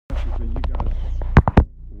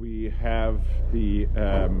we have the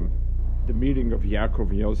meeting of Yaakov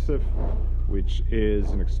and Yosef, which is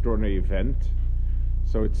an extraordinary event.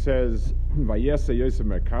 So it says, "Vayesa Yosef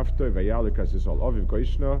merkavto, vayalikas Yisrael aviv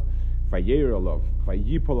goishna, vayeir olav,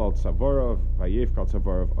 vayipol al tzavarav, vayevk al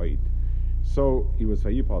tzavarav oid." So he was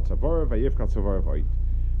vayipol al tzavarav, vayevk al tzavarav oid.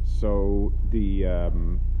 So the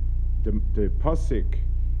pasuk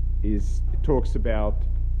talks about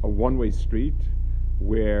a one-way street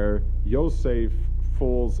where Yosef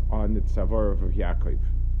falls on the tzavarav of Yaakov.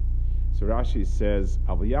 So Rashi says,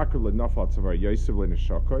 "Aval Yaakov lenafal tzavar Yosef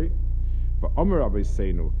leneshakoi, va'omer Rabbi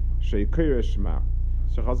Seinu sheikir Shema."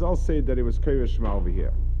 So Chazal say that it was Kir Shema over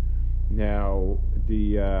here. Now,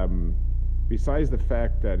 besides the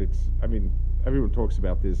fact that everyone talks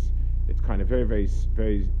about this, it's kind of very, very,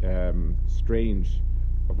 very strange.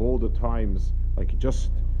 Of all the times, like it just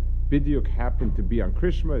Bidyuk happened to be on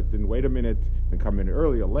Krishma, it didn't wait a minute, then come in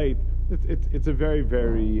early or late. It's a very,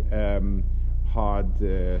 very hard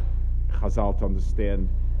Chazal to understand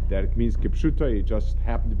that it means Kipshuta, it just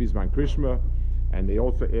happened to be Zman Krishma. And they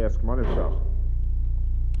also ask Manashach,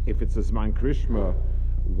 if it's a Zman Krishma,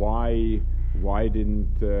 why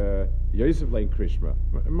didn't Yosef learn Krishma?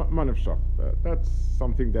 Manashach. That's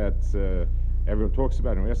something that everyone talks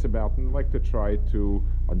about and asks about, and I'd like to try to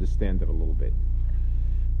understand it a little bit.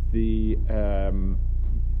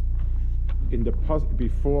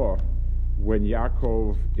 Before, when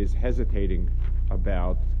Yaakov is hesitating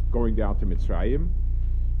about going down to Mitzrayim,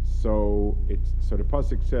 so the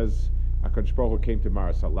pasuk says, HaKadosh Baruch Hu came to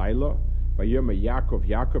Maras Halayla, Vayoma Yaakov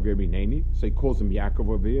Yemineni. So he calls him Yaakov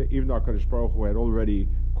over here, even though HaKadosh Baruch Hu had already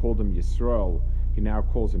called him Yisrael, he now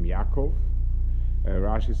calls him Yaakov.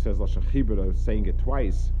 Rashi says Lashon Chibur, saying it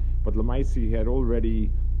twice, but Lamaisi he had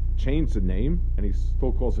already changed the name, and he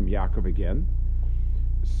still calls him Yaakov again.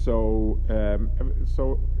 So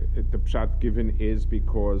the pshat given is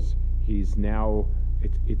because he's now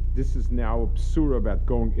this is now a psura about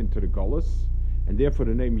going into the Golus, and therefore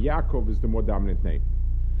the name Yaakov is the more dominant name.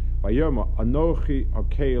 Vayoma Anochi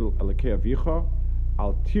Akel Elokei Avicha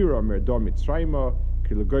Al Tira Merdom Mitzrayma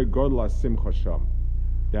Ki L'Goy Godla Simcha Sham.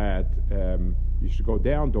 That you should go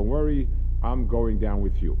down. Don't worry, I'm going down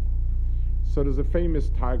with you. So there's a famous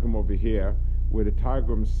Targum over here where the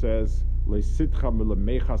Targum says,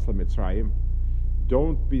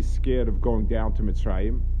 don't be scared of going down to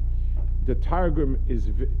Mitzrayim. The Targum it's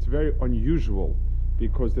very unusual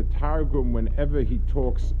because the Targum, whenever he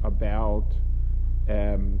talks about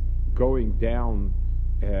going down,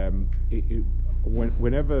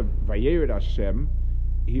 whenever Vayered Hashem,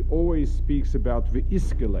 he always speaks about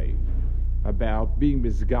V'iskele, about being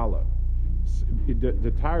Mizgala.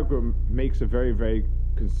 The Targum makes a very, very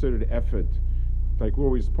considered effort, like we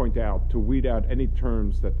always point out, to weed out any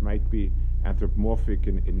terms that might be anthropomorphic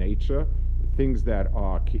in nature, things that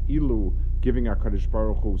are Ke'ilu, giving HaKadosh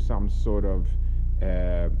Baruch Hu some sort of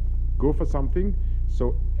go for something.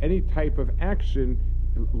 So any type of action,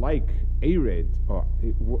 like Ered,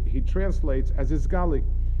 he translates as Izgali.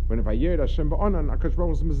 When Vayered Hashem ba'onan, HaKadosh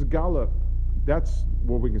Baruch Hu is Mizgala. That's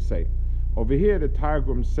what we can say. Over here, the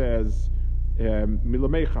Targum says,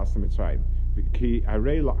 Milamechas Mitzrayim.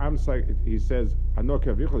 He says, Anochi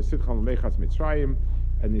Avicha Sitchal Lamechas Mitzrayim,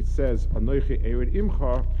 and it says, Anochi Ered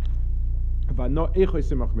Imcha, Vano Echo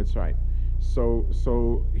Simach Mitzrayim.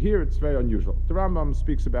 So here it's very unusual. The Rambam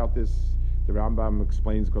speaks about this. The Rambam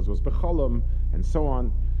explains because it was Becholam and so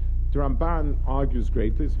on. The Ramban argues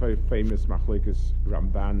greatly. It's very famous Machlekes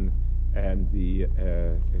Ramban and the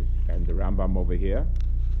Rambam over here.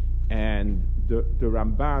 And the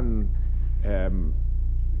Ramban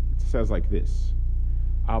says like this: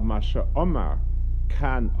 Al Masha Omar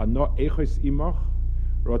Kan Ano Echos Imach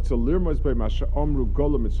Rotzel Lirmos by Masha Omru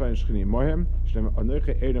Golu Mitzrayim Shchini Mohem Shnem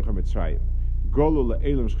Anoche Elencha Mitzrayim Golu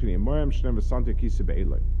LeElam Shchini Mohem Shnem V'Sante Kisa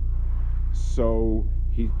BeEloi. So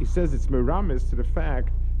he says it's meramis to the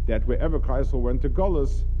fact that wherever Klal went to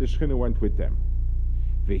Golus, the Shechina went with them.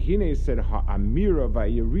 V'hine said Ha'amira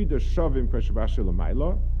Va'yerida Shavim Kashavashel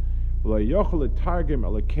L'mayla.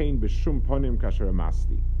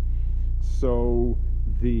 So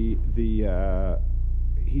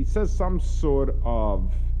he says some sort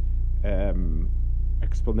of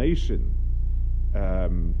explanation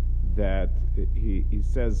that he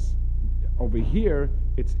says over here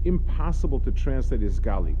it's impossible to translate as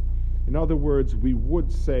Gali. In other words, we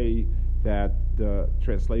would say that the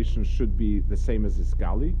translation should be the same as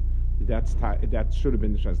Isgali. That should have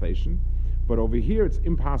been the translation. But over here it's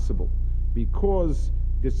impossible because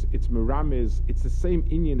it's Miramiz, it's the same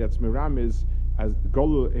Inyan that's Miramiz as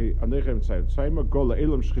Gola Anechem Tzayim, Gola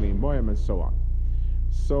Elam Shchini Moyam, and so on.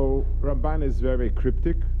 So Ramban is very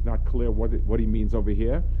cryptic, not clear what he means over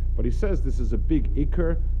here, but he says this is a big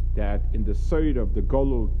ikr that in the side of the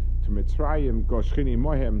Golul to Mitzrayim, Goshchini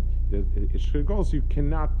Mohem, the Ishchigos, you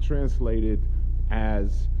cannot translate it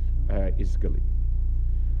as Isgali.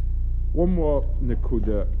 One more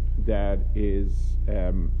Nakuda that is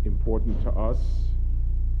important to us.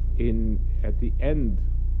 At the end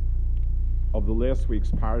of the last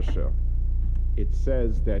week's parsha, it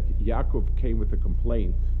says that Yaakov came with a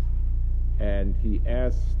complaint, and he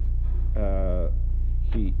asked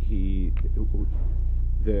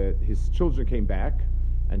his children came back,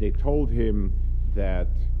 and they told him that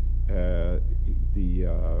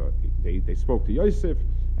they spoke to Yosef,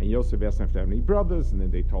 and Yosef asked them if they have any brothers, and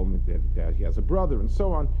then they told him that he has a brother, and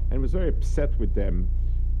so on, and was very upset with them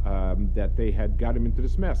that they had got him into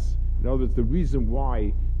this mess. In other words, the reason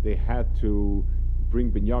why they had to bring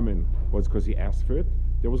Binyamin was because he asked for it.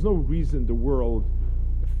 There was no reason in the world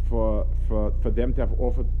for them to have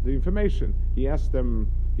offered the information. He asked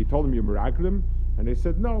them, he told them, you're Meraglim, and they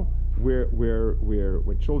said, no, we're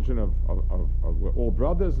children we're all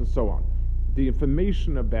brothers, and so on. The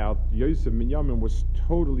information about Yosef and Binyamin was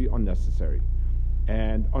totally unnecessary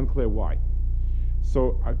and unclear why.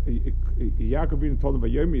 So Yaakov told him,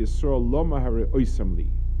 Vayomi Yisrael loma hare oisamli.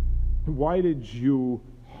 Why did you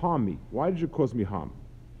harm me? Why did you cause me harm?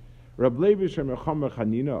 Rab Levi Shemechamer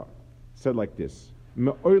Chanina said like this: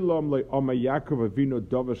 Me'olam le'ama Yaakov Avinu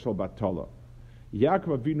davar shel batala.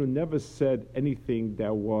 Yaakov Avinu never said anything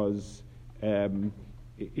that was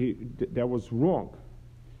wrong.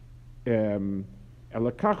 Elakacham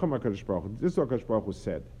HaKadosh Baruch Hu. This is what HaKadosh Baruch Hu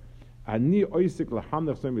said: Ani oisik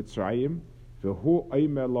lahamnech Mitzrayim v'hu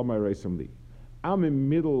oimer lama reisam li. I'm in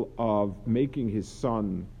the middle of making his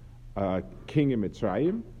son king in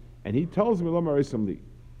Mitzrayim, and he tells me lama reisam li.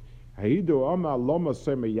 Ha'idu ama lama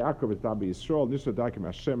sema Yaakov et Abi Yisrael nishadakim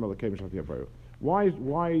Hashem elakem shal yavaru. Why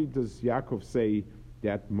does Yaakov say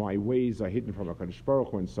that my ways are hidden from HaKadosh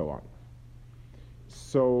Baruch Hu and so on?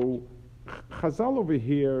 So Chazal over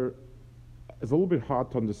here is a little bit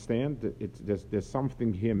hard to understand. There's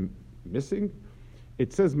something here missing.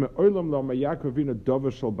 It says Me'olam lama Yaakov Avinu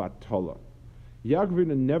davar shel batala. Yaakov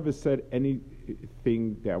Avinu never said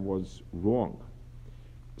anything that was wrong.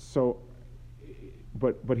 So,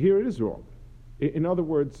 but here it is wrong. In other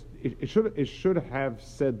words, it should have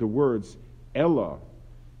said the words Ella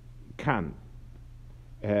kan,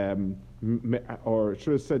 or it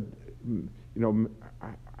should have said,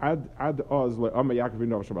 Ad oz le'ama Yaakov Avinu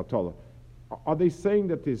davar shel batala. Are they saying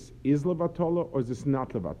that this is levatala or is this not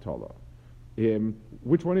levatala?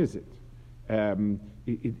 Which one is it?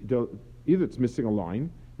 Either it's missing a line.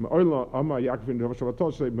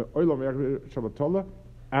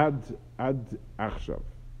 Ad achshav.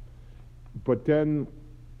 But then,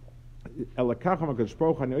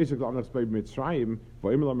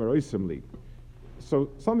 so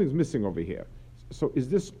something's missing over here. So is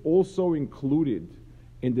this also included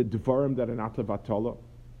in the dvarim that are not levatala?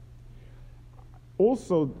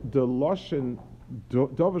 Also, the lashon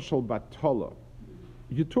davar shel batala,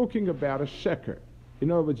 you're talking about a sheker.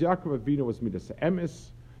 In other words, Yaakov Avinu was midas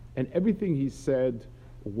emes, and everything he said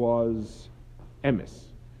was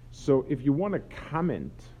emes. So if you want to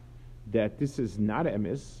comment that this is not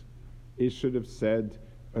emes, it should have said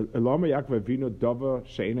Elama Yaakov Avinu davar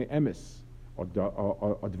she'enei emes, or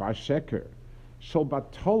dvar sheker. Shel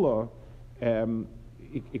batala,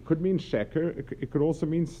 it could mean sheker. It could also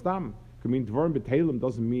mean stam. It could mean dvarim b'teilim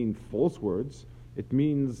doesn't mean false words. It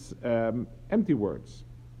means empty words.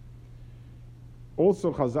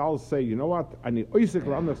 Also, Chazal say, you know what? I'm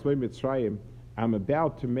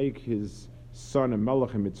about to make his son a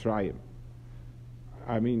melech in Mitzrayim.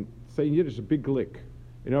 I mean, say in Yiddish, a big glick.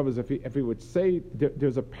 In other words, if he would say,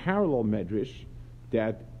 there's a parallel medrash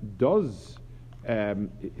that does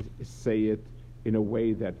say it in a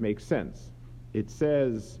way that makes sense. It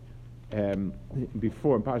says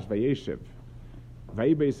before in Pash Vayeshev,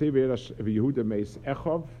 Yehuda meis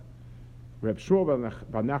Echov, Reb Shmuel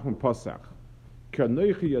bar Nachman Posach.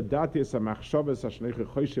 K'anoichi yadati es hamachshavas hashnoichi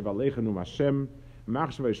choishev aleichem Hashem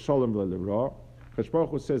machshavas shalom le'lera. HaKadosh Baruch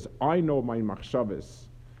Hu says, I know my machshavas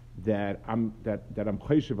that I'm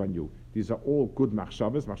choishev on you. These are all good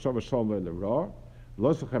machshavas shalom le'lera.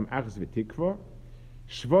 Losachem achas v'tikva.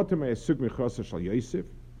 Shvatim ha'yasuk michrosa shal Yosef.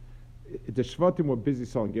 The Shvatim were busy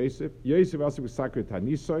selling Yosef. Yosef asik b'sakir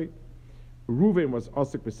tanisoi. Reuven was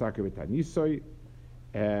asik b'sakir tanisoi.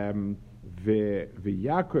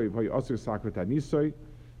 V'Yakov hayu asik b'sakir tanisoi.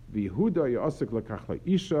 V'Yehuda hayu asik lekach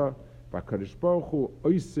la'isha. V'Hakadosh Baruch Hu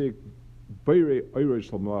oisik beirei oirei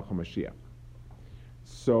shel Melech HaMashiach.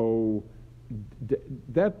 So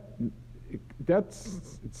that it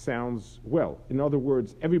sounds well. In other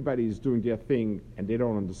words, everybody is doing their thing and they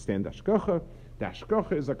don't understand Ashkacha. The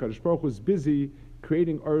Ashkacha is HaKadosh Baruch Hu is busy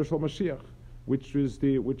creating Oresh Mashiach, which is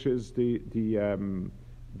the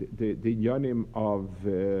yanim of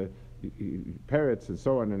parrots and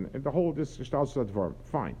so on, and the whole this Gestaltsadvar.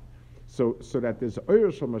 Fine. So that this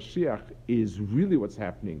Oresh Mashiach is really what's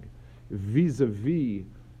happening vis-a-vis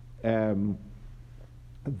the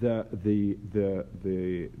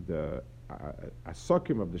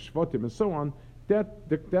asakim of the shvatim and so on.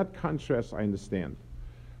 That contrast I understand,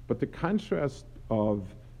 but the contrast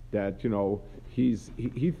of that, he's a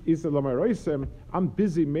Lamaroisem. I'm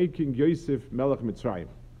busy making Yosef Melech Mitzrayim.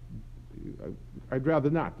 I'd rather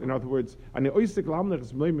not. In other words, an Oisik Lamnech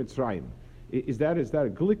is Melech Mitzrayim. Is that a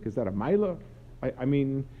glick? Is that a Maila? I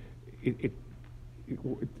mean, in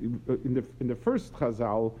the first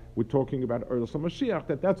Chazal, we're talking about Oresh Mashiach,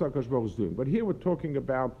 that's what HaKadosh Baruch Hu is doing. But here we're talking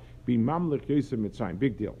about being Mamlech Yosef Mitzrayim.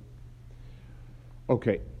 Big deal.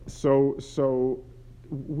 Okay, so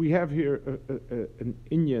we have here an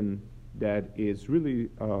inyan that is really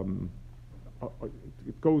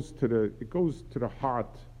it goes to the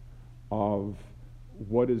heart of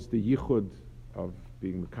what is the yichud of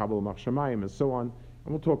being Mekabel Machshamayim and so on,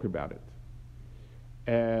 and we'll talk about it.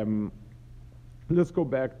 Let's go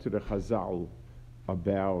back to the Chazal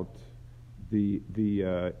about the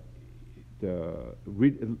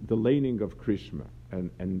laning of Krishma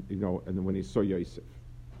and when he saw Yosef.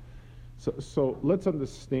 So let's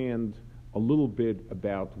understand a little bit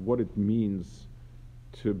about what it means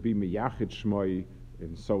to be meyachid shmoi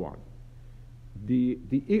and so on.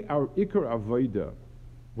 Our ikar avoda,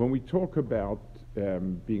 when we talk about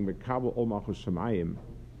being mekabel ol malchus shamayim,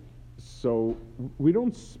 so we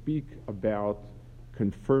don't speak about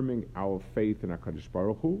confirming our faith in HaKadosh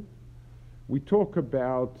Baruch Hu. We talk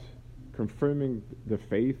about confirming the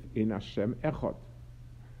faith in Hashem Echad.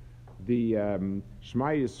 The Shema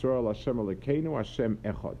Yisrael Hashem Elokeinu Hashem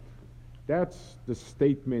Echad. That's the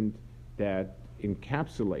statement that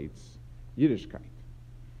encapsulates Yiddishkeit.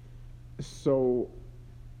 So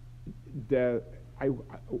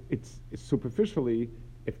it's superficially,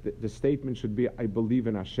 if the statement should be, I believe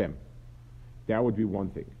in Hashem, that would be one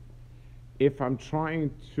thing. If I'm trying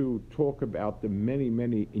to talk about the many,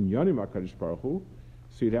 many inyanim HaKadosh Baruch Hu,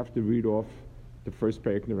 so you'd have to read off the first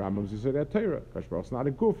parak in the Rambam Zizur Torah. HaKadosh Baruch Hu is not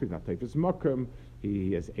a goof, he's not Teifus Makom,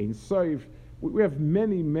 he has Ein Sof. We have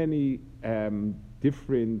many, many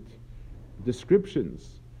different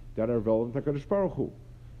descriptions that are relevant to HaKadosh Baruch Hu.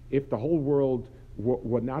 If the whole world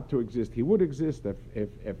were not to exist, he would exist.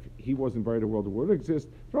 If he wasn't buried, the world would exist.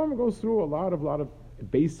 The Rambam goes through a lot of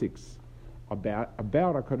basics about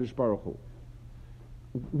HaKadosh Baruch Hu.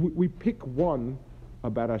 We pick one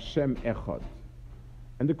about Hashem Echad.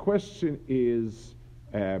 And the question is,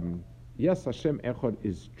 yes, Hashem Echad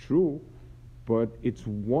is true, but it's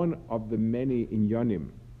one of the many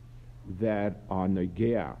inyanim that are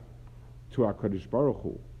negea to HaKadosh Baruch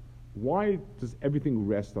Hu. Why does everything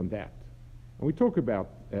rest on that? And we talk about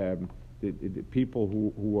the people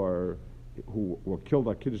who were killed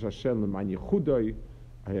at Kiddush Hashem l'man Yechudai,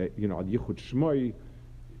 ad Yichud Shmoi.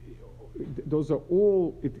 Those are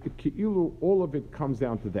all, all of it comes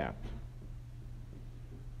down to that.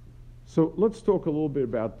 So let's talk a little bit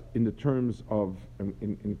about, in the terms of,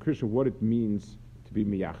 in Krishna, what it means to be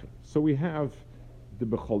miyachid. So we have the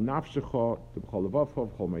b'chol nafshecha, the b'chol levavcha,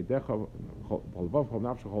 b'chol meidecha, b'chol levavcha,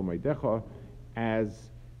 nafshecha, b'chol meidecha,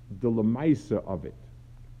 as the lemaisa of it.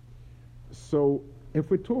 So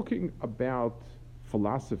if we're talking about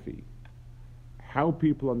philosophy, how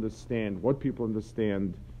people understand, what people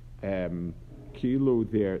understand, kilu,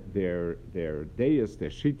 their deis, their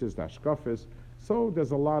shitas, their ashkafis. So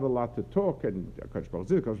there's a lot to talk, and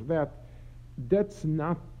that. That's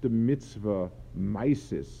not the mitzvah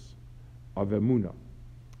maisis of emunah.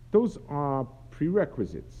 Those are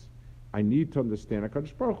prerequisites. I need to understand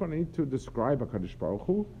HaKadosh Baruch Hu, I need to describe HaKadosh Baruch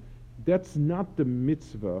Hu. That's not the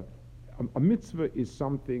mitzvah. A mitzvah is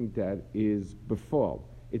something that is befall.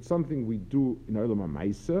 It's something we do in Olam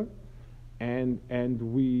HaMaisa, and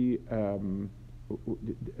we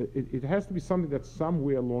it has to be something that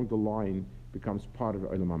somewhere along the line becomes part of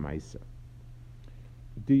Olam HaMaisa.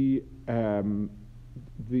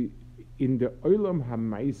 In the Olam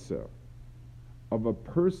HaMaisa of a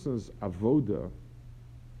person's avoda,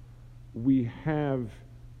 we have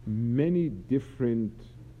many different,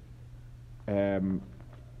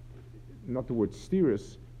 not the word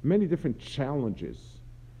steers, many different challenges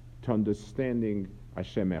to understanding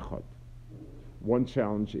Hashem Echad. One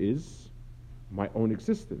challenge is my own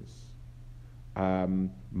existence.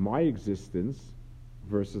 My existence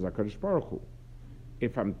versus HaKadosh Baruch Hu.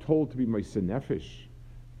 if I'm told to be Moiseh Nefesh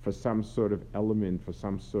for some sort of element, for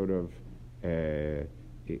some sort of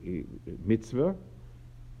mitzvah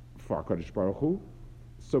for HaKadosh Baruch Hu,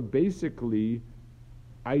 so basically,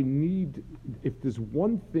 I need, if there's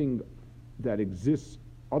one thing that exists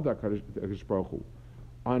other HaKadosh Baruch Hu,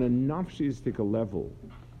 on a nafshistic level,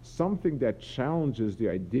 something that challenges the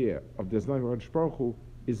idea of there's nothing HaKadosh Baruch Hu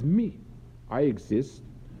is me. I exist.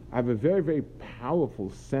 I have a very, very powerful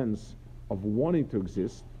sense of wanting to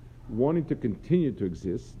exist, wanting to continue to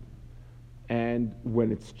exist, and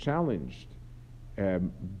when it's challenged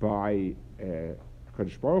by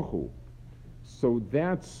HaKadosh Baruch Hu, so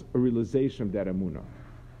that's a realization of that emunah.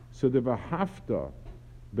 So the v'hafta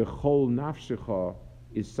b'chol nafshecha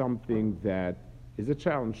is something that is a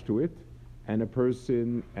challenge to it, and a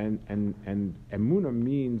person, and emunah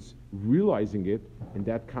means realizing it in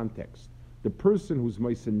that context. The person who's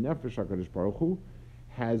Moiseh Nefesh HaKadosh Baruch Hu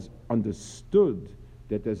has understood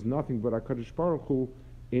that there's nothing but HaKadosh Baruch Hu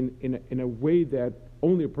in a way that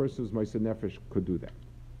only a person who's Moiseh Nefesh could do that.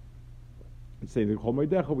 And saying the Chol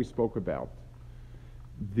Moedecha we spoke about,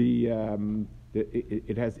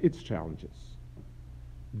 it has its challenges.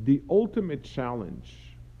 The ultimate challenge,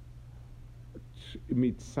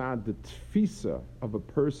 mitzad the tfisa of a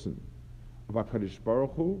person, of HaKadosh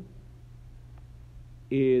Baruch Hu,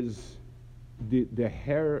 is the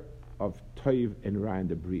hair of Toiv and Ra and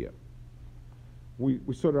the Bria. We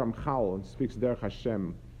saw the Ramchal and speaks Derech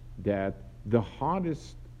Hashem that the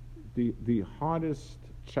hardest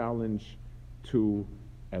challenge to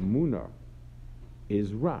Emunah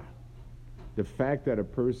is Ra. The fact that a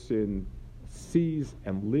person sees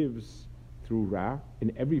and lives through Ra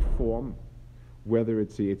in every form, whether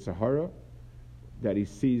it's a Yetzer Hara, that he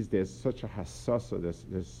sees there's such a hasasa,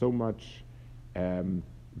 there's so much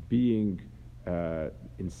being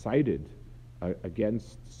incited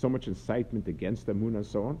against, so much incitement against Emunah and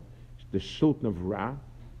so on, the Shulton of Ra,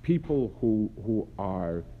 people who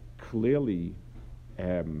are clearly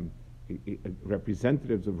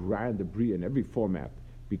representatives of Ra and the Bria in every format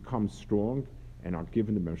become strong and are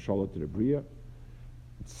given the Memshalah to the Bria.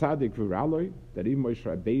 Tzadik v'Raloi, that even Moshe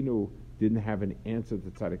Rabbeinu didn't have an answer to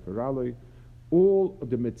Tzadik v'Raloi. All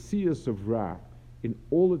the Metzias of Ra, in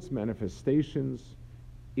all its manifestations,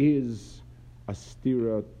 is a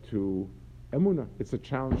stira to Emunah. It's a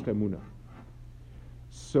challenge to Emunah.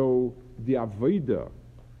 So the Avodah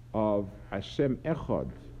of Hashem Echad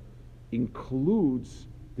includes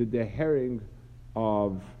the dehering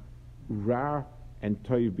of Ra and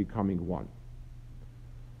Toiv becoming one.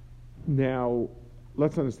 Now,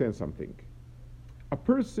 let's understand something. A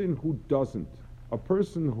person who lives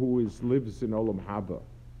in Olam Haba,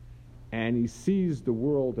 and he sees the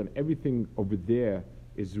world and everything over there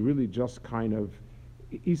is really just kind of,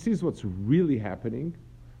 he sees what's really happening.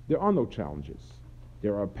 There are no challenges.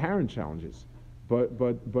 There are apparent challenges,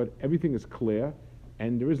 but everything is clear,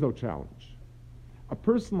 and there is no challenge. A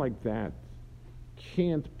person like that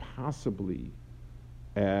can't possibly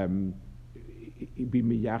be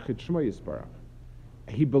miyachid Shema Yisbarach.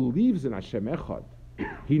 He believes in Hashem Echad.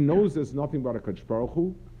 He knows there's nothing but a HaKadosh Baruch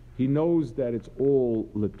Hu. He knows that it's all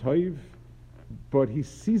l'toiv, but he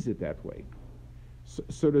sees it that way.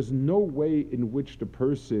 So there's no way in which the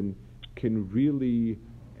person can really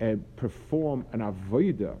perform an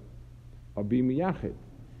avodah of being miyachid.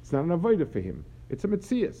 It's not an avodah for him. It's a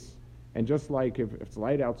metzias. And just like if it's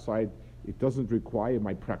light outside, it doesn't require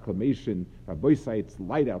my proclamation. Rabbi say it's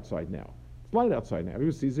light outside now. It's light outside now.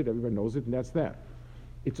 Everyone sees it, everyone knows it, and that's that.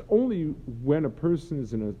 It's only when a person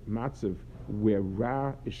is in a matzav where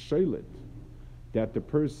Ra is shaylit that the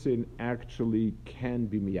person actually can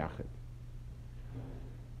be miyachid.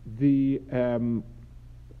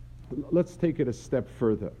 Let's take it a step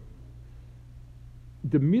further.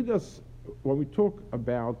 The midas, when we talk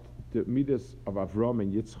about the midas of Avram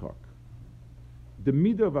and Yitzchak, the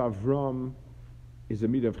midah of Avram is a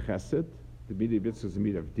midah of chesed, the midah of Yitzchak is a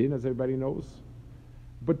midah of din, as everybody knows.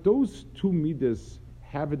 But those two midas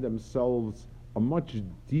have in themselves a much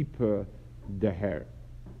deeper deher.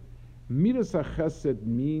 Midas HaChesed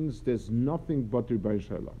means there's nothing but Rebbeinu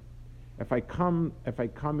Shalom. If I come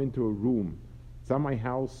into a room, it's on my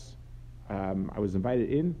house, I was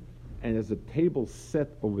invited in, and there's a table set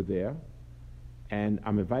over there, and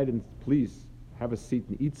I'm invited, please have a seat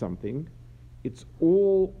and eat something. It's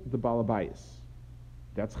all the balabayas.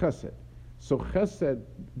 That's chesed. So chesed,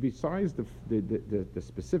 besides the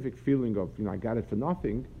specific feeling of, I got it for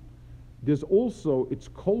nothing, there's also, it's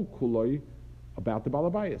kol kuloi about the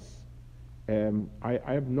balabayas. I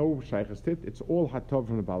have no shaykhs tit, it's all hatov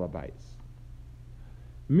from the balabayas.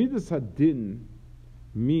 Midas hadin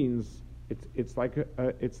means it's like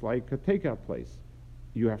a takeout place.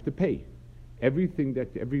 you have to pay. Everything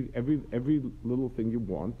that every little thing you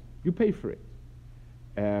want, you pay for it.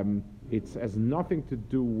 It has nothing to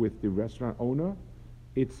do with the restaurant owner.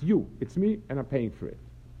 It's you, it's me, and I'm paying for it.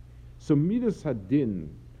 So Midas Hadin,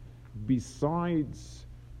 besides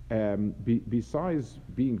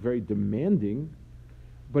being very demanding,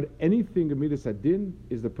 but anything in Midas Hadin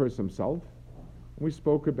is the person himself. We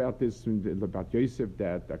spoke about this about Yosef,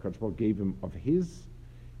 that HaKadosh Baruch Hu gave him of his.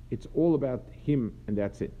 It's all about him, and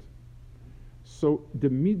that's it. So the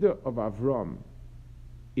midah of Avram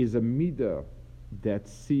is a midah that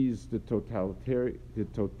sees the totality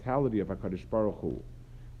of HaKadosh Baruch Hu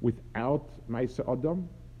without Ma'aseh Adam.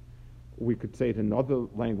 We could say it in another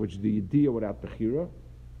language, the idea without Bechira.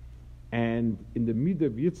 And in the midah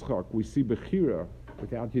of Yitzchak, we see Bechira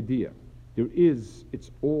without Yediyah.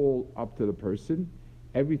 It's all up to the person.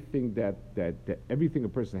 Everything that everything a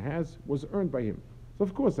person has was earned by him. So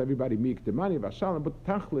of course everybody meek the money, Vashalim, but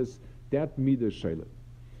Tachlis, that midah is Shailit.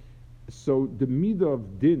 So the midah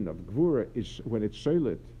of din, of Gvura, is, when it's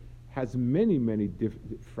Shailit, has many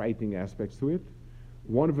frightening aspects to it.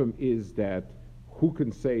 One of them is that who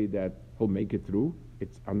can say that he'll make it through?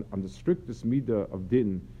 It's on the strictest midah of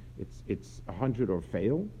din, it's 100 or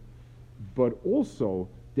fail. But also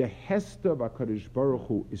the Hester of HaKadosh Baruch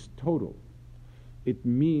Hu is total. It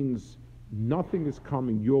means nothing is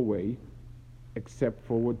coming your way except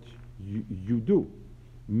for what you do.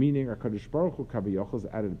 Meaning HaKadosh Baruch Hu Kaviyachal is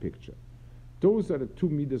out of the picture. Those are the two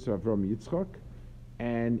midas of Avram Yitzchak,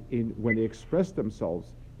 and when they express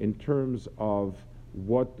themselves in terms of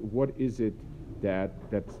what is it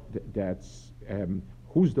that's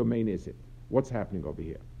whose domain is it? What's happening over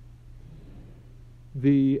here?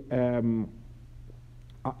 The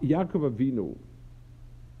Yaakov Avinu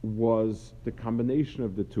was the combination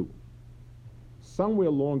of the two. Somewhere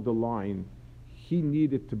along the line, he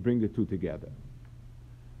needed to bring the two together,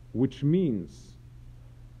 which means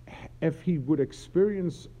if he would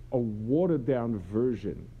experience a watered-down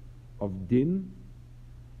version of din,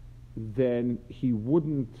 then he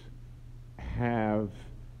wouldn't have,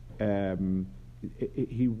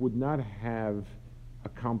 he would not have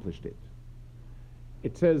accomplished it.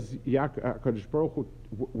 It says, HaKadosh Baruch Hu,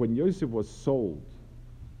 when Yosef was sold,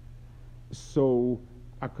 so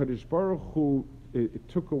HaKadosh Baruch Hu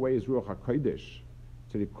took away his Ruach HaKodesh,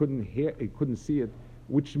 so he couldn't hear, he couldn't see it,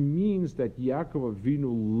 which means that Yaakov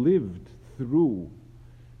Avinu lived through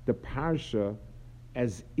the Parsha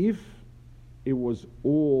as if it was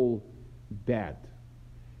all bad.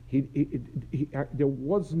 There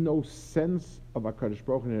was no sense of HaKadosh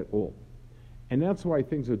Baruch Hu at all. And that's why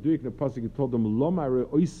things are doing the pasuk. He told them, Loma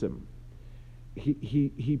re'oisim.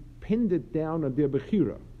 He pinned it down on their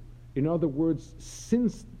bechira. In other words,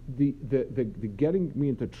 since the getting me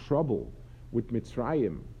into trouble with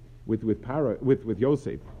Mitzrayim, with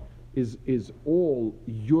Yosef, is all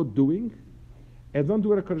you're doing, and don't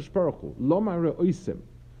do it HaKadosh Baruch Hu. Loma re'oisim.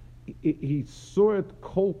 He saw it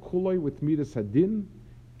kol kuloi with Midas Hadin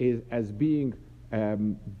as being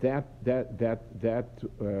that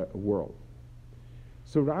world.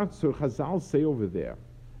 So Chazal say over there,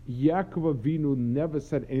 Yaakov Avinu never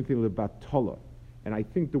said anything levatala, and I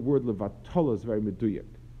think the word levatala is very meduyak.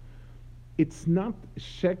 It's not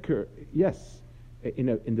sheker. Yes, in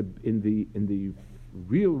the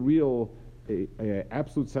real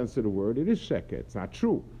absolute sense of the word, it is sheker. It's not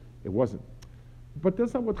true. It wasn't. But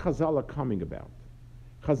that's not what Chazal are coming about.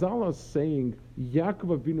 Chazal are saying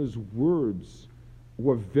Yaakov Avinu's words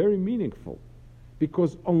were very meaningful,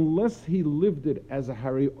 because unless he lived it as a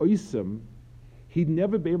Harei Oisim, he'd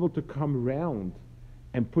never be able to come around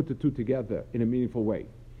and put the two together in a meaningful way.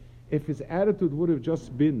 If his attitude would have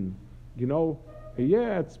just been,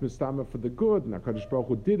 it's mistama for the good, and HaKadosh Baruch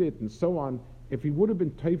Hu did it, and so on, if he would have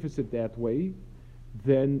been teifus it that way,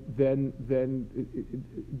 then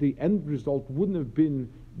the end result wouldn't have been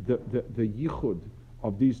the yichud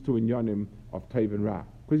of these two inyanim of Tov and Ra,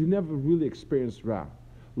 because he never really experienced Ra.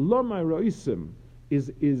 Lama Roisim is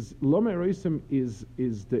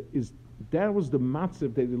that was the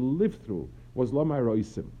matzav that he lived through, was Lama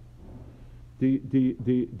Roisim.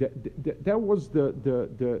 That was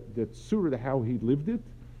the tzura, how he lived it,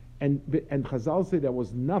 and Chazal say that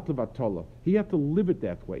was not levatala. He had to live it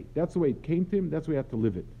that way. That's the way it came to him. That's the way he had to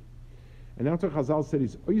live it. And that's what Chazal said.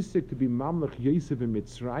 He's oisik to be mamlech Yosef in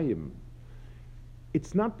Mitzrayim.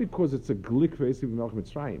 It's not because it's a glik for Yosef in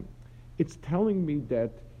Mitzrayim. It's telling me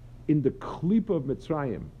that in the klipa of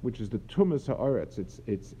Mitzrayim, which is the tumas haaretz,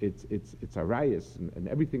 it's arayas and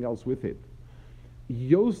everything else with it,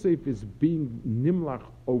 Yosef is being nimlach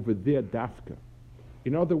over there dafka.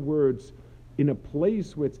 In other words, in a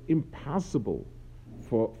place where it's impossible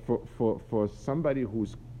for somebody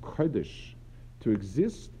who's Kodesh to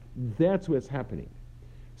exist, that's what's happening.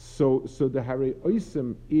 So the Harei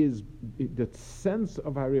Oisim is, the sense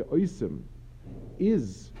of Harei Oisim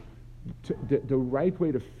is the right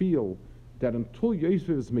way to feel that until Yosef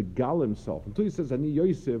is Megal himself, until he says, Ani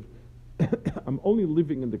Yosef, I'm only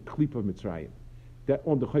living in the Klip of Mitzrayim, that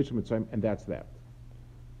on the Chosh of Mitzrayim, and that's that.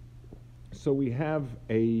 So we have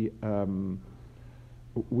the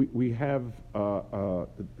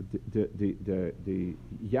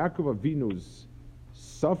Yaakov Avinu's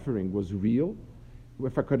suffering was real.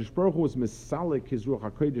 If HaKadosh Baruch Hu was Mesalik, his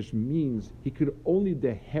Ruach HaKodesh means he could only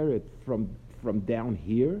inherit from down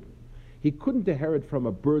here. He couldn't inherit from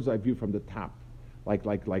a bird's eye view from the top, like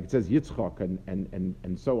it says Yitzchak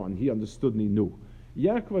and so on. He understood and he knew.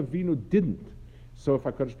 Yaakov Avinu didn't. So if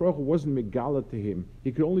HaKadosh Baruch Hu wasn't Megala to him,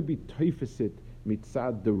 he could only be Teifasit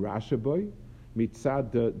mitzad the Rashaboy,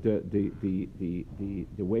 mitzad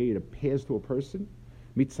the way it appears to a person,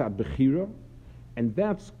 mitzad Bechira, and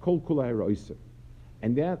that's Kol Kula Heroisa.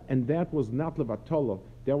 And that was not Levatola.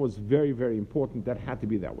 That was very, very important. That had to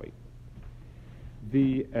be that way.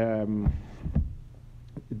 The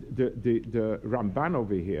Ramban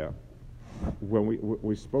over here, when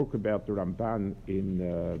we spoke about the Ramban in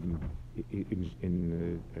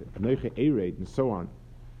Anoche Ered and so on,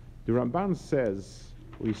 the Ramban says,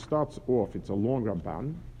 he starts off, it's a long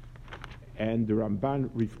Ramban, and the Ramban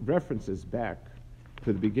references back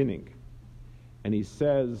to the beginning, and he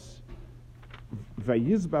says,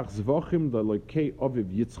 Vayizbach zvochim lelokei oviv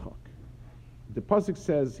Yitzchak. The pasuk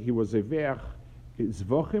says he was a ve'ach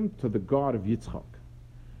zvochim to the God of Yitzchak.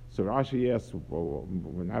 So Rashi asks, well,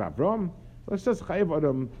 not Avram. So it says chayev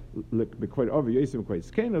adam b'kvod oviv Yosef b'kvod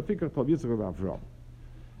Zkein l'fikach tov Yitzchak v'Avram.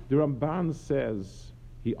 The Ramban says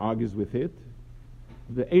he argues with it.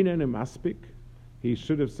 The Einan Maspik. He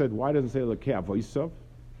should have said, why doesn't it say Lekei Avosav?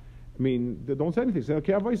 I mean, they don't say anything. Say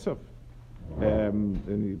Lekei Avosav. And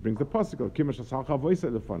he brings the pasuk.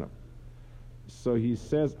 So he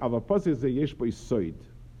says, "Ava pasuk is a yesh bo soid."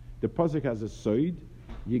 The pasuk has a soid.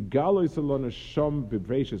 Yigalo isalon shom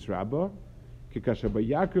bevreishis rabba. Kikasha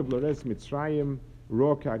Yaakov lores Mitzrayim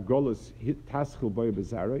roka golus taschil boy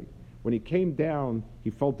bezarei. When he came down, he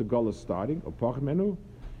felt the golus starting. Opach menu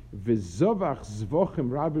v'zovach zvochim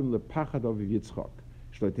rabim lepachad of Yitzchak.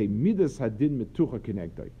 Shlotei midas hadin metucha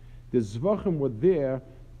kinegdoi. The zvochim were there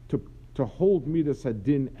to hold Midas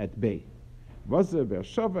Hadin at bay. Vazer Be'er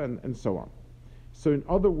and so on. So in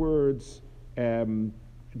other words, the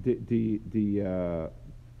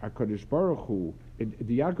HaKadosh Baruch Hu,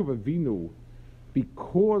 the Yaakov Avinu,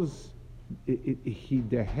 because he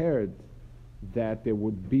heard that there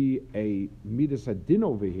would be a Midas Hadin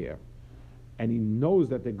over here, and he knows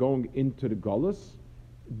that they're going into the Golus,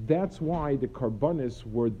 that's why the Karbonis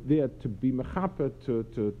were there to be mechaper,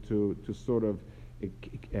 to sort of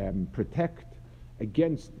protect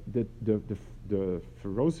against the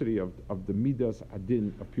ferocity of the Midas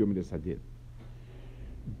Hadin, of pure Midas Hadin.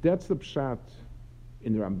 That's the pshat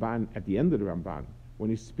in the Ramban, at the end of the Ramban,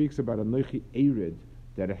 when he speaks about Anochi Ered,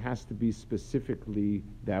 that it has to be specifically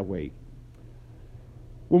that way.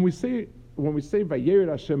 When we say Vayered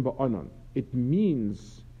Hashem Ba'anon, it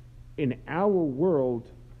means in our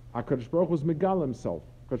world, HaKadosh Baruch Hu was Megal himself.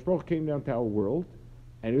 HaKadosh Baruch Hu came down to our world,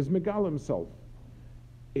 and he was Megal himself.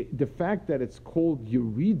 The fact that it's called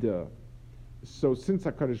Yerida, so since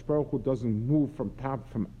HaKadosh Baruch Hu doesn't move from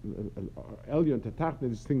Elyon to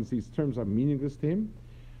Tachton, these terms are meaningless to him,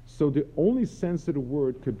 so the only sense of the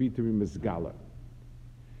word could be to be Mizgala.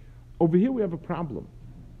 Over here we have a problem.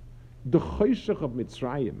 The Choshech of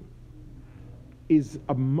Mitzrayim is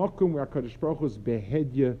a makom where HaKadosh Baruch Hu is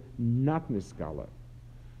behedya, not Mizgala.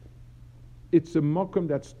 It's a makom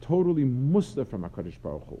that's totally musta from HaKadosh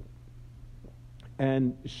Baruch Hu.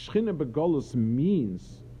 And Shechina Begolus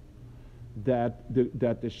means that the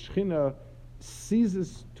Shechina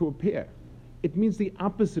ceases to appear. It means the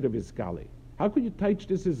opposite of Isgali. How could you teach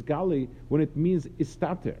this Isgali when it means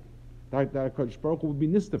Istater? That HaKadosh Baruch Hu would be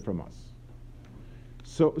nista from us.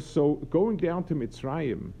 So going down to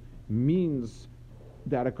Mitzrayim means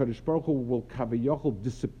that HaKadosh Baruch Hu will Kaviyachol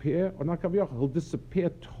disappear, or not Kaviyachol, he'll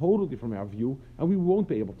disappear totally from our view, and we won't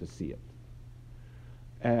be able to see it.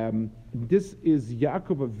 This is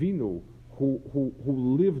Yaakov Avinu, who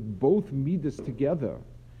lived both midas together,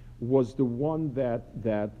 was the one that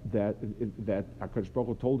HaKadosh Baruch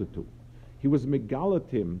Hu told it to. He was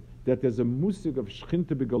megalatim that there's a musig of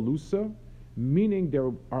shchinta begalusa, meaning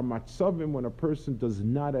there are matzavim when a person does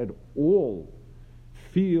not at all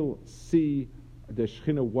feel, see the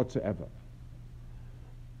shchina whatsoever.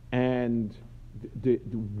 And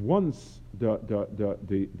once the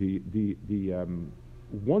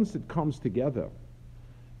once it comes together,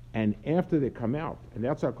 and after they come out, and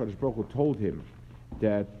that's how HaKadosh Baruch Hu told him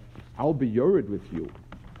that I'll be yored with you,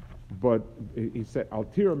 but he said, Al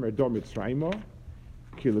tira merdo Mitzrayma,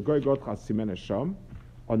 ki legoy got chasimen Hashem,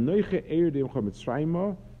 anoiche eirdim cha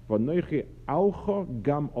Mitzrayma, v'anoiche alcha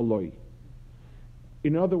gam oloi.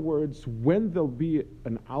 In other words, when there'll be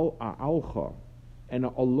an alcha and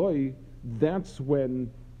an oloi, that's when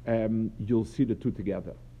you'll see the two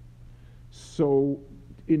together. So,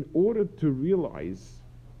 in order to realize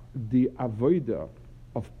the avodah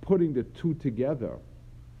of putting the two together,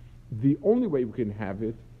 the only way we can have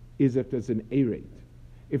it is if there's an erate.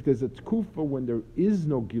 If there's a tkufa when there is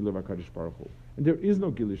no Gilui HaKadosh Baruch Hu, and there is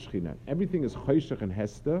no Gilui Shechina, everything is Choshech and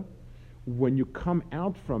Hester, when you come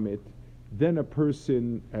out from it, then a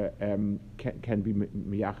person can be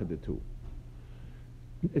miyachad the two.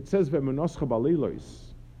 It says v'menoscha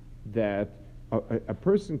b'leilos that a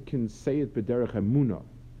person can say it b'derech emuna,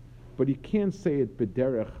 but he can't say it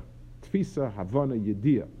b'derech tfisa havana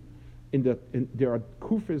yediyah. There are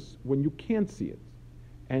kufis when you can't see it,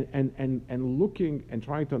 and looking and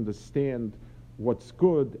trying to understand what's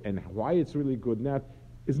good and why it's really good and that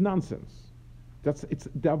is nonsense. It's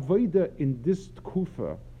the avodah in this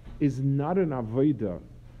kufa is not an avodah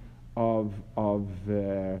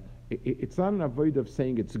it's not an avodah of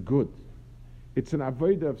saying it's good. It's an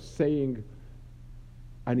avodah of saying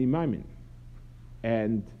ani mamin,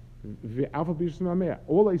 and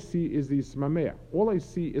all I see is the Ismameh. All I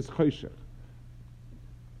see is Choshech.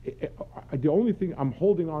 The only thing, I'm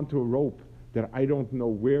holding on to a rope that I don't know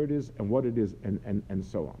where it is and what it is and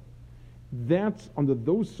so on. That's under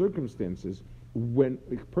those circumstances, when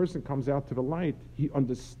a person comes out to the light, he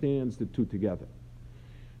understands the two together.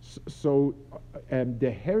 So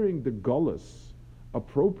the herring the gullus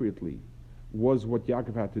appropriately was what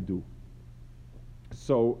Yaakov had to do.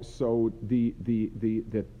 So the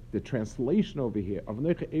translation over here of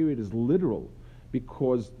Neicha Ered is literal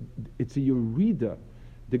because it's a Yerida.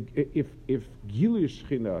 If Gilui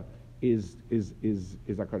Shechina is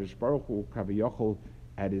HaKadosh Baruch Hu Kaviyachol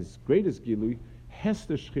at his greatest Gilui,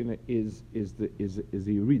 Hester Shechina is the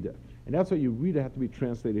Yerida, and that's why Yerida had to be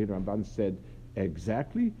translated. Here Ramban said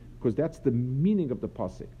exactly because that's the meaning of the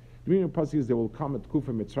pasuk. The meaning of the pasuk is they will come at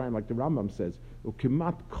Kufa Mitzrayim, like the Rambam says,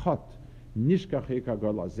 Ukimat Kot Nishkach Heka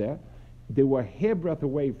Galazeh. They were a hairbreadth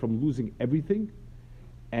away from losing everything,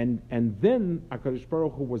 and then HaKadosh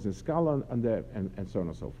Baruch Hu was in Skala and so on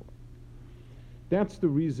and so forth. That's the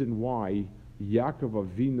reason why Yaakov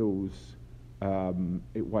Avinu's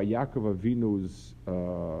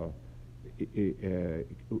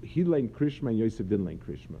he learned Krishma and Yosef didn't learn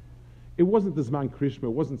Krishma. It wasn't the Zman Krishma.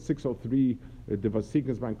 It wasn't 603 the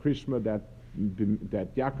Vasikin Zman Krishma that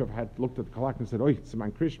Yaakov had looked at the Kalak and said, "Oh, it's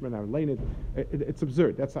Zman Krishma, and I've learned it." It's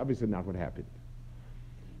absurd. That's obviously not what happened.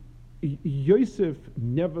 Yosef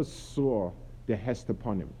never saw the Hest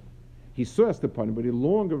upon him. He saw Hest upon him, but he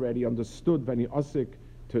long already understood when he Osik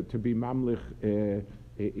to be Mamlich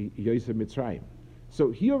Yosef Mitzrayim.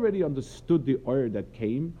 So he already understood the oil that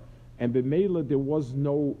came, and b'meila there was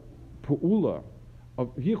no pu'ula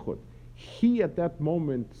of yichud. He at that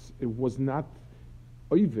moment was not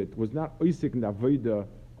oivit, was not oisik in the avodah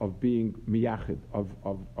of being miyachid,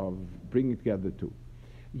 of bringing together the two.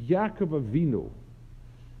 Yaakov Avinu,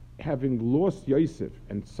 having lost Yosef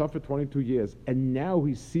and suffered 22 years, and now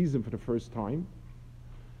he sees him for the first time.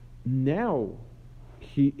 Now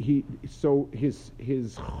so his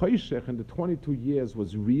choshech in the 22 years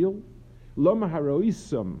was real. Lama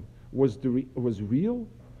haroisam was real,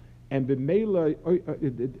 and the mela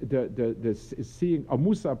the seeing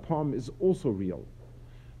Amusa Pam is also real.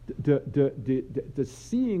 The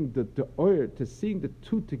seeing the oil, to seeing the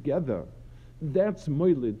two together, that's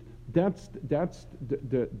moilid. That's the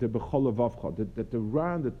bechol avavcha, that the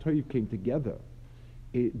Ra and the Toiv came together.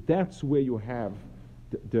 That's where you have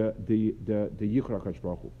the Yichra HaKadosh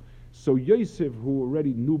Baruch Hu. So Yosef, who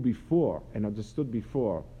already knew before and understood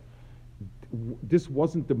before, this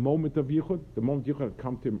wasn't the moment of Yichud. The moment Yichud had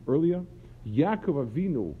come to him earlier. Yaakov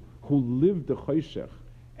Avinu, who lived the Choshech,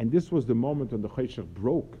 and this was the moment when the Choshech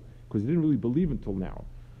broke, because he didn't really believe until now.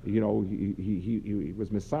 You know, he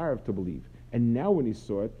was Messiah to believe. And now when he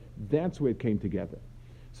saw it, that's where it came together.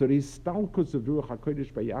 So the Histalkus of Ruach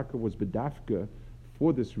HaKodesh by Yaakov was bedafka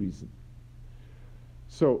for this reason.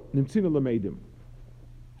 So, Nimtzina Lamedim.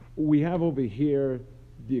 We have over here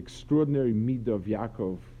the extraordinary midah of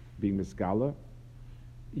Yaakov being Misgala.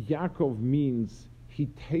 Yaakov means he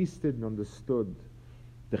tasted and understood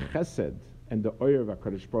the chesed and the oyer of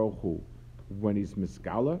HaKadosh Baruch Hu when he's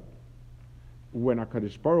Misgala, when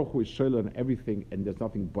HaKadosh Baruch Hu is shoyla on everything and there's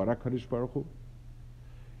nothing but HaKadosh Baruch Hu.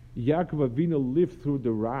 Yaakov Avinu lived through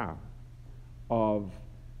the Ra of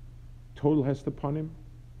total hest upon him,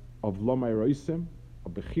 of Lomai Roisim,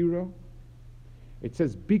 of Bechira. It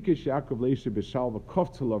says, Bikesh Yaakov Leisha B'Shalva,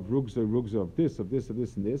 Koftel of Rugza of this, and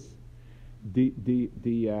this. The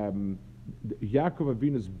Yaakov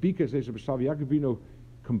Avinu's Bikesh Leisha B'Shalva, Yaakov Avinu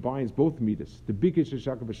combines both midas. The Bikesh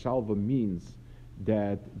Yaakov B'Shalva means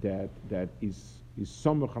that is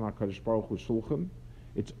Samach on HaKadosh Baruch Hu Shulchan.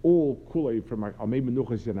 It's all kulei from Almei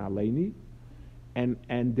Menuchas and Aleini,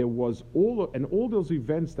 and there was all those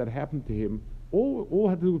events that happened to him, all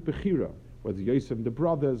had to do with Bechira, whether Yosef and the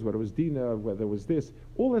brothers, whether it was Dinah, whether it was this,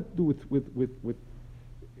 all had to do with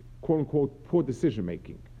quote unquote poor decision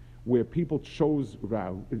making, where people chose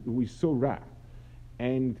Ra. We saw Ra,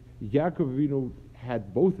 and Yaakov Avinu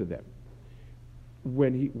had both of them.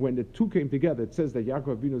 When the two came together, it says that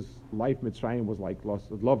Yaakov Avinu's life Mitzrayim was like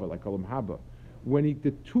lost lover, like Olam Haba. When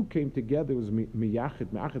the two came together, it was miyachid,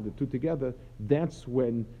 the two together. That's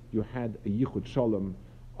when you had a yichud shalom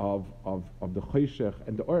of the choshech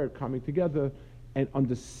and the or coming together and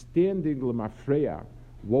understanding lemafreya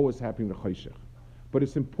what was happening in the choshech. But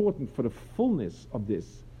it's important for the fullness of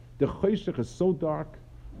this. The choshech is so dark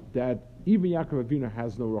that even Yaakov Avinu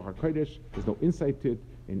has no Ruach HaKodesh, there's no insight to it,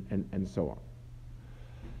 and so on.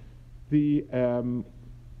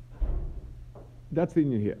 That's the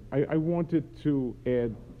Indian here. I wanted to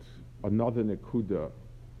add another nekuda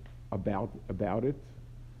about it.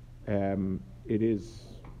 It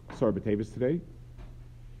is Asar B'Tevis today.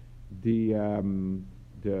 The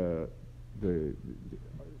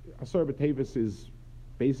Asar B'Tevis is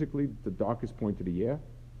basically the darkest point of the year,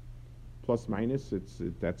 plus minus.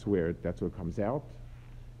 That's where it comes out.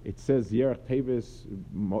 It says Yerach Tevis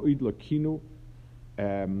Ma'id Lakinu.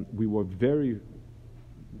 We were very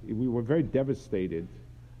devastated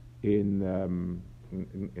in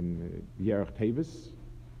Yerach Tevis.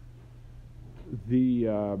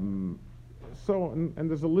 And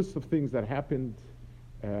there's a list of things that happened,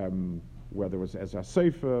 whether it was Ezra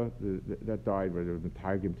Sefer that died, whether it was the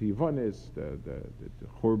Targum to Yivanis, the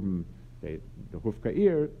Churban, the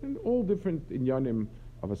Hufka'ir, and all different inyanim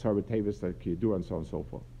of Asar B'Tevis that you do, and so on and so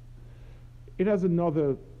forth. It has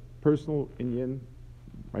another personal inyan.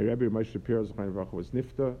 My Rebbe Moshe Shapiro was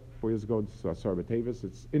nifta 4 years ago. This is Asar B'Tevis.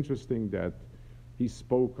 It's interesting that he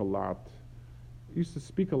spoke a lot. He used to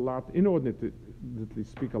speak a lot, inordinately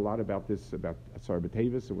speak a lot about this, about Asar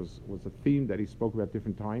B'Tevis. It was a theme that he spoke about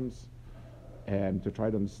different times, and to try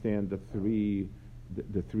to understand the three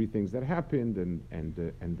things that happened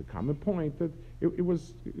and the common point that it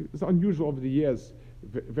was unusual over the years.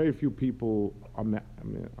 Very few people are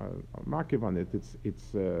makiv on it.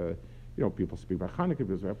 It's people speak about Hanukkah,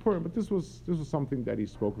 people speak about Purim, but this was something that he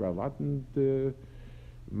spoke about a lot. And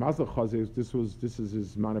Mazel Chazir, this is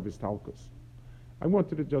his man of Vistalkus. I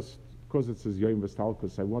wanted to just, because it says Yoim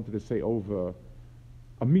Vistalkus, I wanted to say over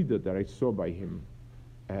a midah that I saw by him.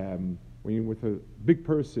 When you're with a big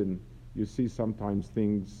person, you see sometimes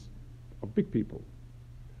things of big people.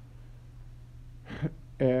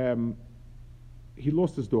 He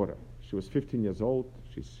lost his daughter. She was 15 years old.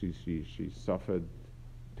 She suffered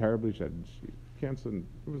terribly. She had cancer. And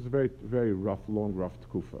it was a very, very rough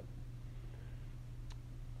tkufa.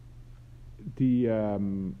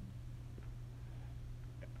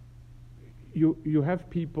 You have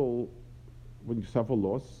people, when you suffer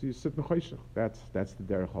loss, you sit in choshech. That's the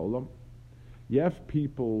derech olam. You have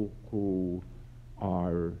people who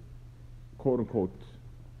are, quote unquote,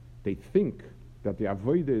 they think that the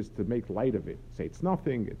avodah is to make light of it. Say it's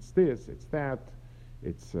nothing, it's this, it's that,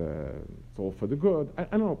 it's all for the good. I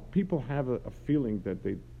don't know, people have a feeling that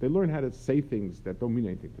they learn how to say things that don't mean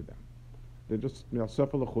anything to them. They just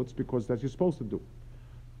suffer l'chutz because that's what you're supposed to do.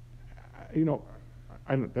 I don't.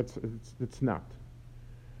 It's not.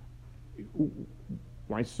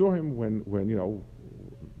 I saw him when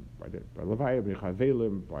by Levaya, by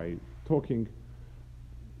Chavelim, by talking,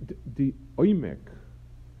 the oimek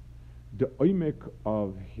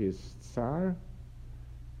of his tsar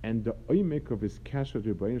and the oimek of his kasher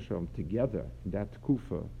Rebbeinu Shalom together in that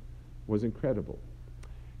kufa was incredible.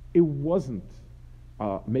 It wasn't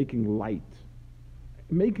making light.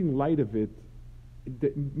 Making light of it,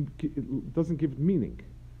 it doesn't give it meaning.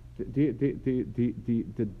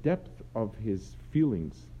 The depth of his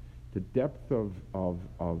feelings, the depth of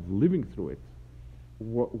living through it,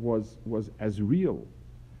 was as real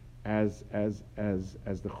as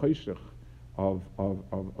the choshech of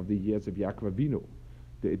the years of Yaakov Avinu.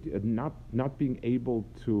 Not being able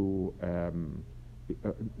to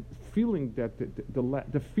feeling that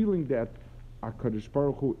the feeling that HaKadosh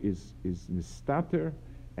Baruch Hu is mistater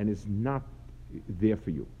and is not there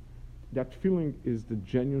for you. that feeling is the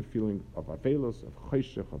genuine feeling of Avelos, of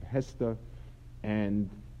Choshech, of Hester, and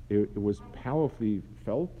it was powerfully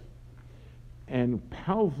felt. And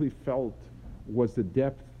powerfully felt was the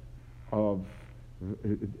depth of,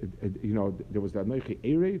 there was the Anochi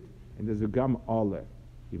Ered, and there's a Gam Ale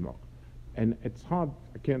Imok. And it's hard,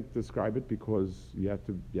 I can't describe it because you have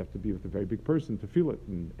to be with a very big person to feel it,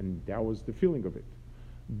 and that was the feeling of it.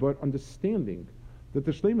 But understanding that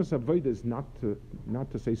the Shleimus Avodah is not to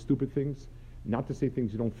say stupid things, not to say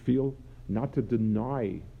things you don't feel, not to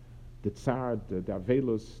deny the Tsar, the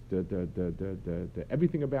Avelus, the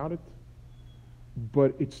everything about it,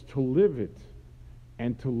 but it's to live it,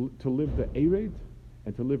 and to live the Ered,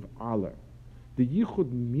 and to live Allah. The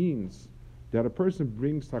Yichud means that a person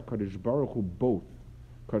brings to HaKadosh Baruch Hu both.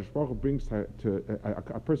 HaKadosh Baruch Hu brings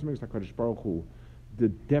a person brings to HaKadosh Baruch Hu the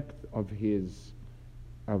depth of his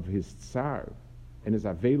tsar and his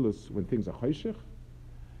avelus when things are choshech,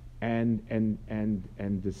 and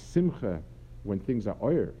the simcha when things are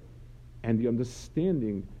oyer, and the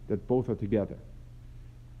understanding that both are together.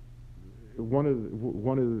 One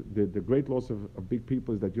of the great loss of big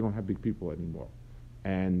people is that you don't have big people anymore,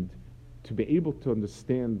 and to be able to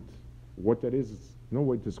understand what that is no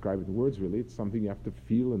way to describe it in words, really. It's something you have to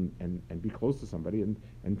feel and be close to somebody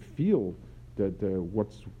and feel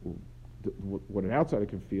what an outsider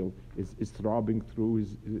can feel is throbbing through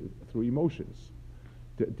through emotions.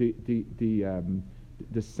 The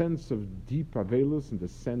sense of deep avelus and the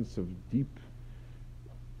sense of deep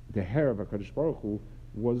the hair of HaKadosh Baruch Hu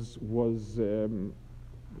was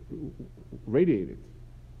radiated,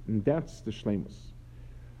 and that's the shleimus.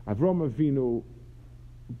 Avraham Avinu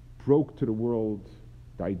broke to the world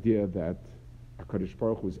the idea that HaKadosh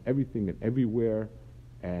Baruch Hu is everything and everywhere,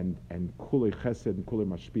 and kulei chesed and kulei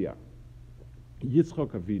mashpia.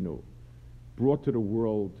 Yitzchak Avinu brought to the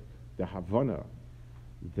world the Havana,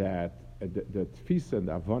 that the tfisa and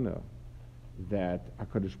the Havana, that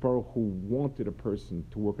HaKadosh Baruch Hu wanted a person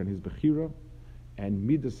to work on his bechira, and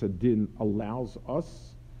Midas Adin allows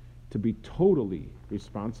us to be totally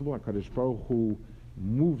responsible. HaKadosh Baruch Hu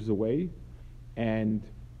moves away, and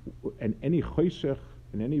any choshech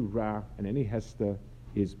and any ra and any hesta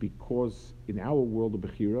is because in our world of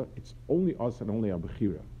bechira, it's only us and only our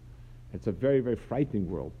bechira. It's a very, very frightening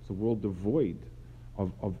world. It's a world devoid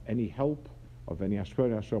of any help, of any hashpah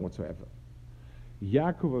and hashpah whatsoever.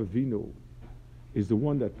 Yaakov Avinu is the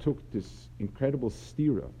one that took this incredible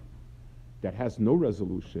stira that has no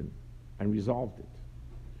resolution and resolved it.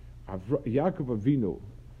 Yaakov Avinu,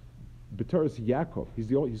 B'toras Yaakov,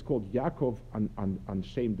 he's called Yaakov on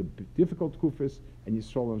Shem, the difficult kufis, and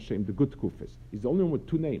Yisrael on Shem, the good kufis. He's the only one with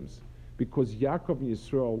two names, because Yaakov and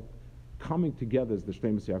Yisrael coming together as the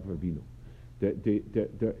Shleimus Yaakov Avinu.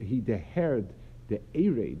 He dehered the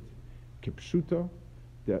Ered, Kipshuta,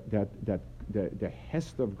 the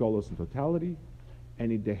hest of Golos in totality,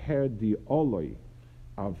 and he dehered the Oloi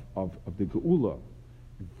of the Geula.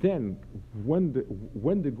 Then, when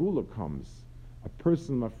the Geula comes, a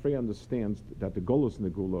person, I'm afraid, understands that the Golos and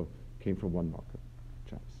the Geula came from one marker.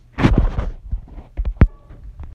 Chance.